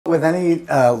with any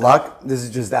luck, this is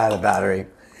just out of battery.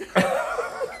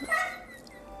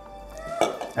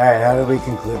 All right, how do we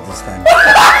conclude this thing?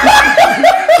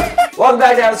 Welcome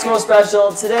back to After School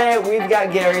Special. Today we've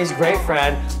got Gary's great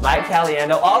friend, Mike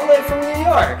Caliendo, all the way from New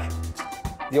York.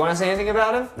 Do you want to say anything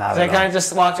about him? Not I kind of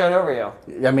just walked right over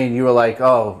you. I mean, you were like,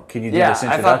 oh, can you do this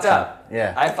introduction? I fucked up.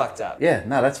 Yeah. I fucked up. Yeah,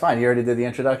 no, that's fine. You already did the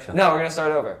introduction. No, we're going to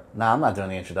start over. No, I'm not doing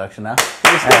the introduction now.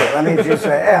 All right, let me just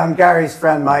say, hey, I'm Gary's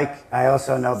friend, Mike. I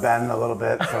also know Ben a little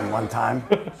bit from one time.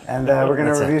 And we're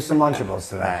going to review some Lunchables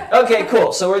today. Okay,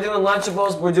 cool. So we're doing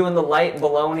Lunchables. We're doing the light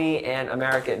bologna and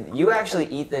American. You actually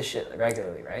eat this shit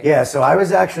regularly, right? Yeah, so I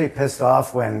was actually pissed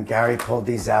off when Gary pulled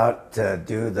these out to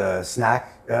do the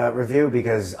snack review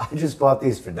because I just bought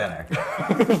these for dinner.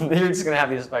 You're just going to have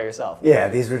these by yourself. Yeah,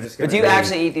 these were just going to But do you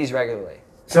actually eat these regularly?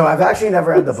 So I've actually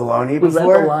never had the bologna before. Was that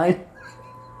the line?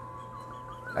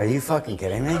 Are you fucking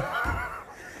kidding me?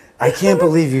 I can't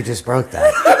believe you just broke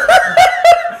that.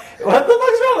 What the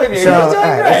fuck's wrong with you? So, all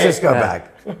right, let's just go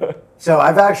back. So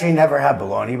I've actually never had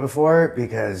bologna before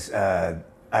because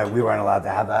we weren't allowed to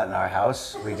have that in our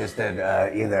house. We just did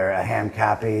either a ham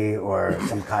cappy or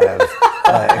some kind of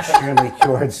extremely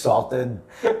cured salted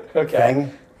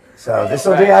thing. So this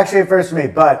will be actually a first for me,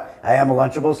 but I am a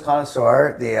Lunchables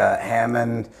connoisseur. The ham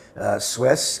and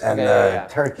Swiss and the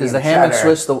turkey Is and the ham and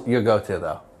cheddar. Swiss your go-to,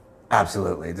 though?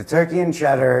 Absolutely. The turkey and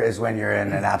cheddar is when you're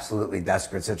in an absolutely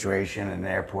desperate situation in an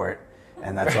airport,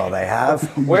 and that's all they have.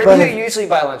 Where do you usually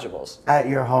buy Lunchables? At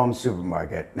your home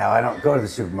supermarket. Now, I don't go to the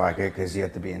supermarket because you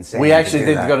have to be insane. We actually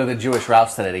did that. go to the Jewish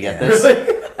Rouse today to get this.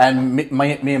 And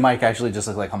me and Mike actually just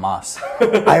look like Hamas.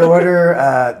 I order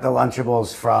the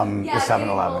Lunchables from the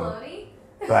 7-Eleven.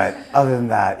 But other than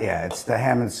that, yeah, it's the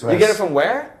ham and Swiss. You get it from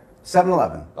where?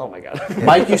 7-Eleven. Oh my God.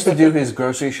 Mike used to do his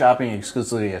grocery shopping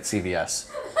exclusively at CVS.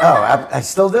 Oh, I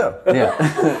still do.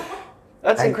 Yeah.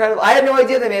 That's incredible. I had no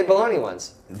idea they made bologna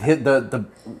ones.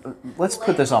 Let's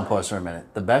put this on pause for a minute.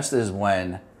 The best is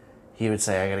when he would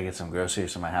say, I got to get some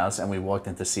groceries for my house. And we walked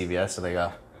into CVS and they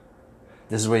go,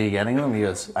 this is where you're getting them? He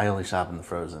goes, I only shop in the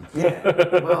frozen.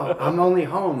 Yeah. Well, I'm only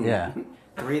home. Yeah.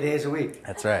 3 days a week.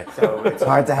 That's right. So it's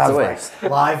hard to have waste.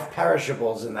 live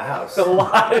perishables in the house.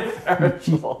 Live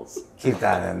perishables. Keep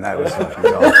that in. That was fucking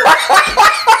gold.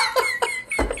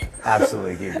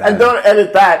 Absolutely keep that in. And don't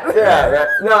edit that. Yeah, right.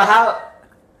 No, how...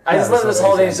 I just love that's this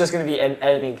whole thing. amazing. It's just going to be an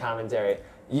editing commentary.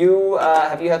 You,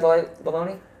 have you had the light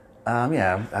bologna?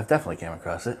 Yeah, I've definitely came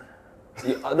across it.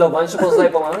 The Lunchables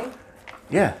light bologna?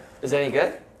 Yeah. Is it any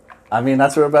good? I mean,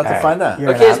 that's what we're about to find out.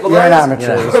 You're, Okay, it's you're an bologna's-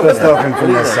 amateur. You're supposed to open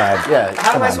from this side. Yeah.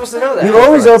 How am I supposed to know that? You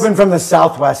always open from the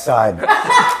southwest side.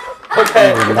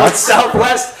 Okay, that's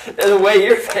Southwest is the way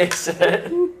you're facing it.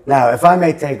 Now, if I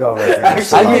may take over. for just a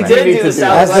Actually, you moment. did do the As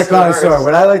Southwest the connoisseur, reverse.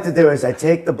 what I like to do is I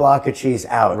take the block of cheese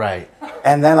out. Right.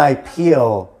 And then I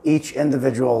peel each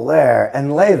individual layer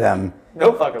and lay them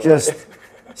No fucking just way.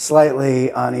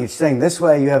 slightly on each thing. This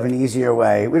way you have an easier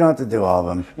way. We don't have to do all of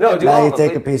them. No, do now all you of them.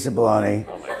 take a piece of bologna.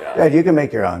 Oh my God. Good, you can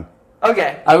make your own.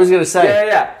 Okay. I was going to say.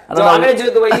 Yeah. I So don't I'm know. going to do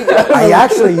it the way you do it. I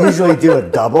actually usually do a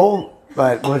double,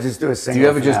 but we'll just do a single. Do you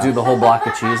ever for just now. do the whole block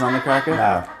of cheese on the cracker?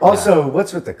 No. Also,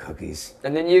 what's with the cookies?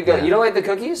 And then you go, you don't like the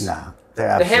cookies? No. They're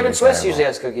The absolutely ham and Swiss terrible. usually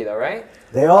has cookie though, right?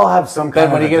 They all have some kind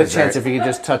Ben, when of you get a dessert. chance, if you could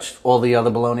just touch all the other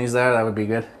bolognas there, that would be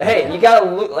good. Hey, you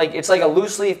got like it's like a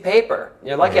loose leaf paper.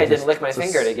 You're lucky I didn't lick my just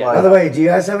finger to get By it. the way, do you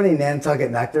guys have any Nantucket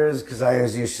nectars? Because I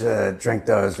always used to drink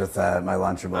those with my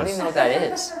Lunchables. I don't even know what that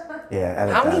is. Yeah,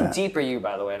 edit How that many out. deep are you,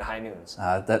 by the way, at high noons?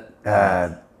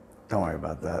 Don't worry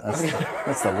about that.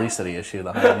 That's the least of the issue,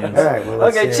 the high onions. All right, well,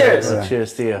 let's Okay, see, cheers.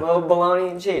 Cheers to you. A little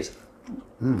bologna and cheese.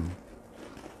 You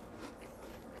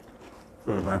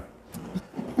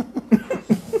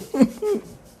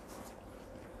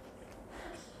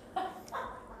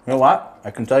know what?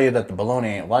 I can tell you that the bologna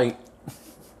ain't light.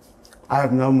 I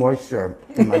have no moisture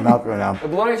in my mouth right now. The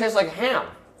bologna tastes like ham.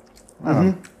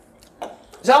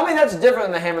 Tell me that's different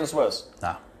than the ham and Swiss.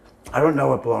 No. I don't know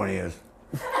what bologna is.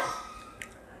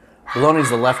 Bologna's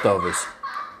the leftovers.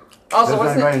 Also,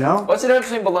 Does anybody know? what's the difference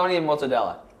between bologna and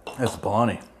mozzarella? It's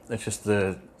bologna. It's just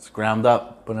it's ground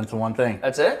up, put into one thing.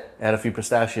 That's it? Add a few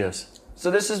pistachios.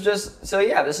 So this is just,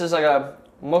 this is like a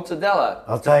mozzarella.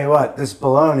 I'll tell you what, this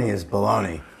bologna is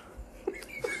bologna.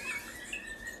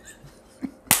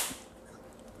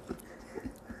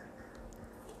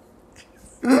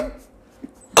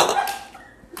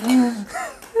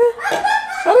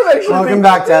 Welcome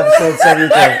back to episode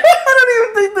 73. I don't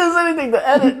even think there's anything to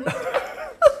edit.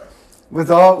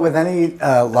 With any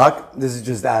luck, this is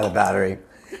just out of battery.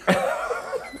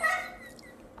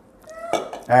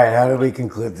 All right, how do we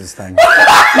conclude this thing?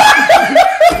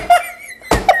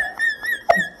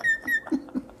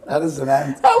 How does it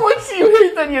end? How much do you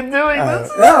hate that you're doing this?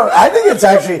 No, I think it's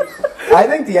actually. I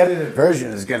think the edited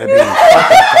version is going to be fucking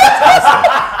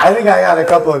fantastic. I think I got a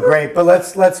couple of great, but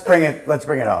let's bring it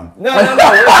home. No.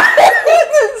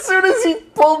 As soon as he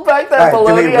pulled back that All right, do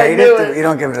bologna, we I rate knew it? it. You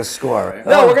don't give it a score, right?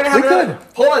 No, we're gonna have we another.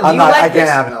 could. Hold on. Do I'm you not. like I this? can't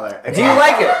have another. Do you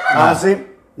like it? Honestly,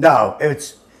 no.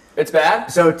 It's bad.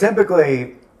 So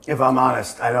typically, if I'm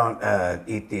honest, I don't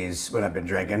eat these when I've been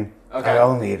drinking. Okay. I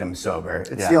only eat them sober.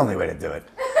 It's the only way to do it.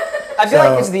 I feel So,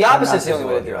 like it's the I'm opposite. not It's the only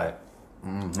way to do disorganized.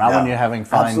 it. Not when you're having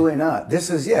fine. Absolutely not. This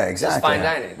is exactly. It's fine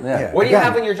dining. Yeah. What do you Again,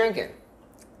 have when you're drinking?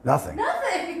 Nothing.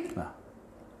 Nothing.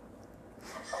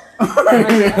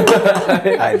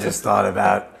 I just thought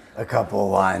about a couple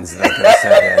of lines that I could have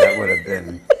said there that would have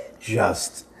been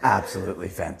just absolutely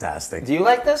fantastic. Do you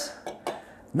like this?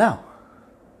 No.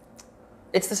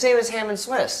 It's the same as ham and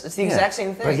Swiss. It's the exact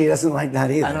same thing. But he doesn't like that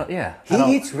either. I don't. Yeah. He I don't-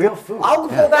 eats real food. I'll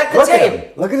pull back the Look at tape.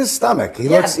 him. Look at his stomach. He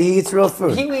Yeah. He eats real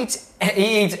food. He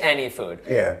eats any food.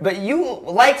 Yeah. But you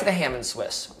liked the ham and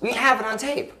Swiss. We have it on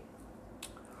tape.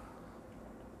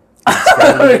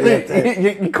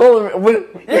 you call him.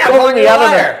 You're Yeah, calling me you're a out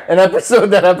on liar. an episode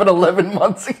that happened 11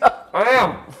 months ago. I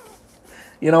am.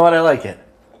 You know what? I like it.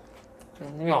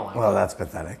 You don't like it. Well, that's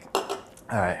pathetic.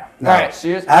 All right. No. All right, so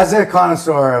you're- As a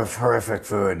connoisseur of horrific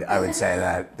food, I would say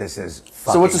that this is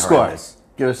fucking So what's the score? horrendous.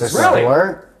 Give us The the score.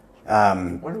 score?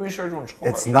 What are we sure doing?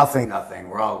 It's nothing.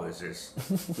 We're all losers.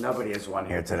 Nobody has won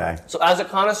here today. So as a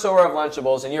connoisseur of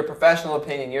Lunchables, in your professional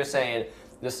opinion, you're saying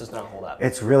this does not hold up.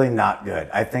 It's really not good.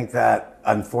 I think that,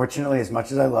 unfortunately, as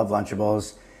much as I love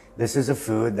Lunchables, this is a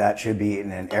food that should be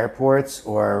eaten in airports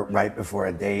or right before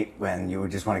a date when you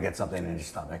just want to get something in your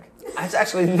stomach. That's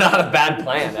actually not a bad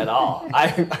plan at all.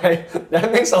 That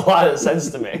makes a lot of sense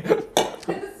to me.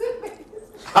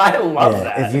 I love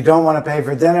that. If you don't want to pay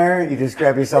for dinner, you just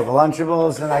grab yourself a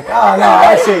Lunchables and like, oh no,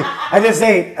 actually, I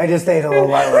just ate a little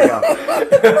while ago.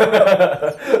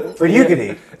 But you could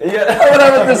eat. Yeah. I went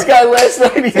out with this guy last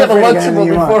night. He had a free to get anything Lunchable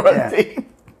you want, before yeah. a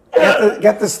date.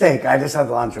 Get the steak. I just had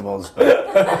the Lunchables.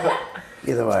 But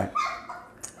either way.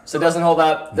 So it doesn't hold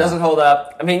up. Doesn't hold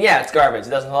up. I mean, yeah, it's garbage. It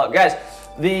doesn't hold up. Guys,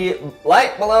 the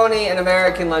light bologna and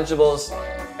American Lunchables,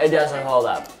 it doesn't hold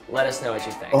up. Let us know what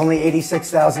you think. Only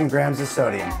 86,000 grams of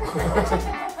sodium. All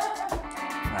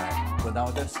right. We're done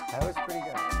with this? That was pretty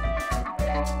good.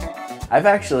 I've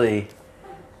actually,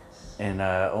 in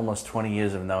almost 20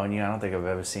 years of knowing you, I don't think I've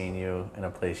ever seen you in a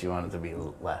place you wanted to be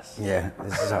less. Yeah,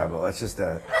 this is horrible. It's just